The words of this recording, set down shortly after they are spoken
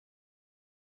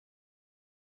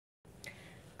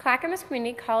Clackamas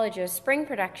Community College's spring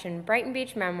production, Brighton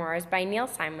Beach Memoirs by Neil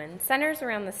Simon, centers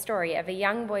around the story of a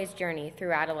young boy's journey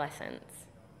through adolescence.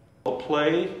 The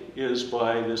play is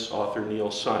by this author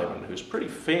Neil Simon, who's a pretty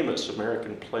famous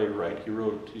American playwright.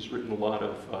 He's written a lot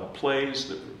of plays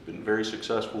that have been very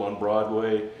successful on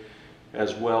Broadway,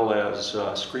 as well as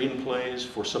screenplays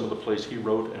for some of the plays he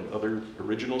wrote and other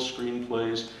original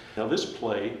screenplays. Now this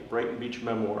play, Brighton Beach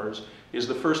Memoirs, is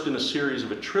the first in a series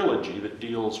of a trilogy that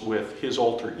deals with his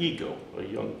alter ego, a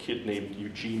young kid named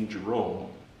Eugene Jerome.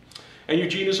 And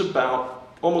Eugene is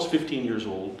about almost 15 years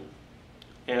old,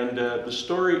 and the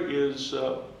story is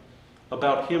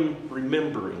about him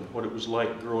remembering what it was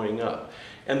like growing up.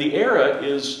 And the era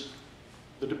is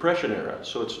the Depression era,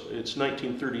 so it's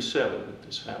 1937 that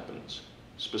this happens,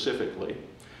 specifically,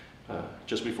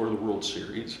 just before the World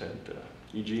Series, and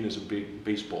Eugene is a big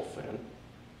baseball fan.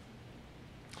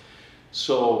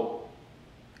 So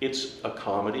it's a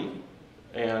comedy,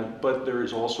 but there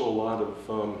is also a lot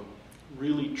of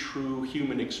really true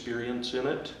human experience in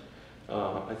it.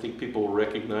 I think people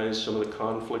recognize some of the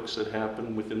conflicts that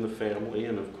happen within the family,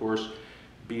 and of course,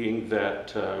 being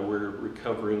that we're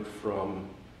recovering from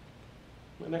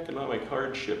an economic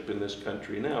hardship in this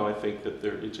country now, I think that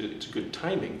it's good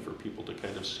timing for people to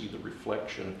kind of see the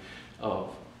reflection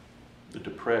of the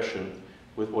Depression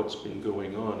with what's been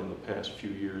going on in the past few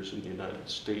years in the United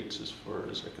States as far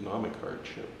as economic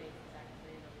hardship.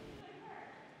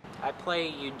 I play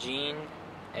Eugene,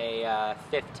 a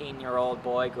 15-year-old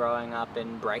boy growing up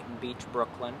in Brighton Beach,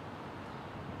 Brooklyn.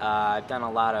 I've done a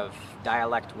lot of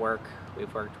dialect work.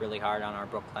 We've worked really hard on our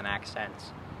Brooklyn accents.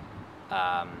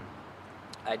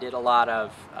 I did a lot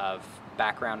of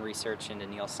background research into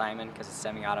Neil Simon because it's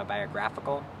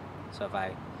semi-autobiographical. So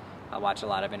I watch a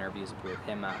lot of interviews with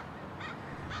him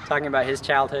talking about his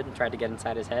childhood and tried to get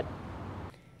inside his head.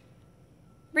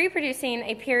 Reproducing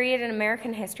a period in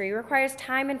American history requires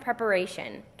time and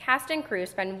preparation. Cast and crew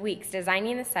spend weeks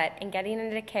designing the set and getting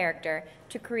into character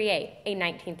to create a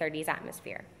 1930s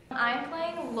atmosphere. I'm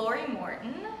playing Lori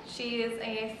Morton. She is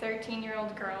a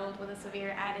 13-year-old girl with a severe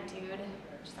attitude,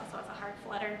 which also has a hard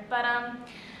flutter. But I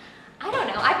don't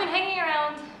know, I've been hanging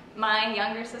around my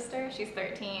younger sister. She's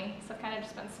 13, so I've kind of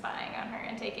just been spying on her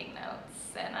and taking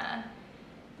notes, and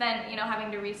then, you know,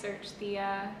 having to research the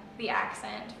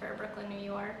accent for Brooklyn, New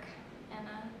York, and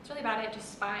it's really about it,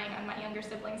 just spying on my younger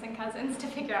siblings and cousins to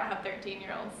figure out how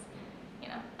 13-year-olds, you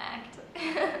know, act.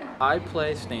 I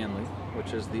play Stanley,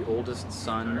 which is the oldest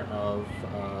son of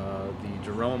the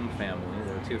Jerome family.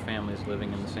 There are two families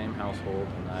living in the same household,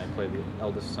 and I play the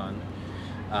eldest son,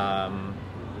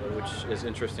 which is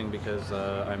interesting because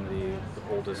I'm the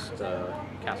oldest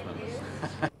cast member.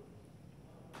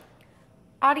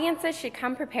 Audiences should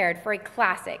come prepared for a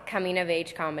classic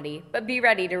coming-of-age comedy, but be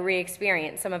ready to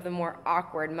re-experience some of the more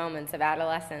awkward moments of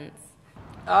adolescence.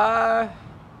 The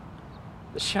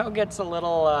show gets a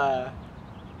little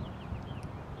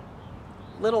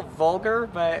vulgar,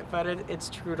 but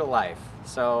it's true to life.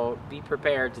 So be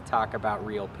prepared to talk about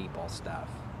real people stuff.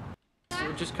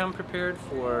 So just come prepared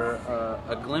for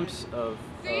a glimpse of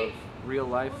real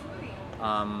life,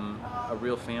 a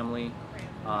real family,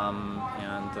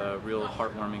 and a real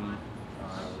heartwarming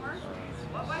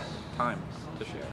time to share.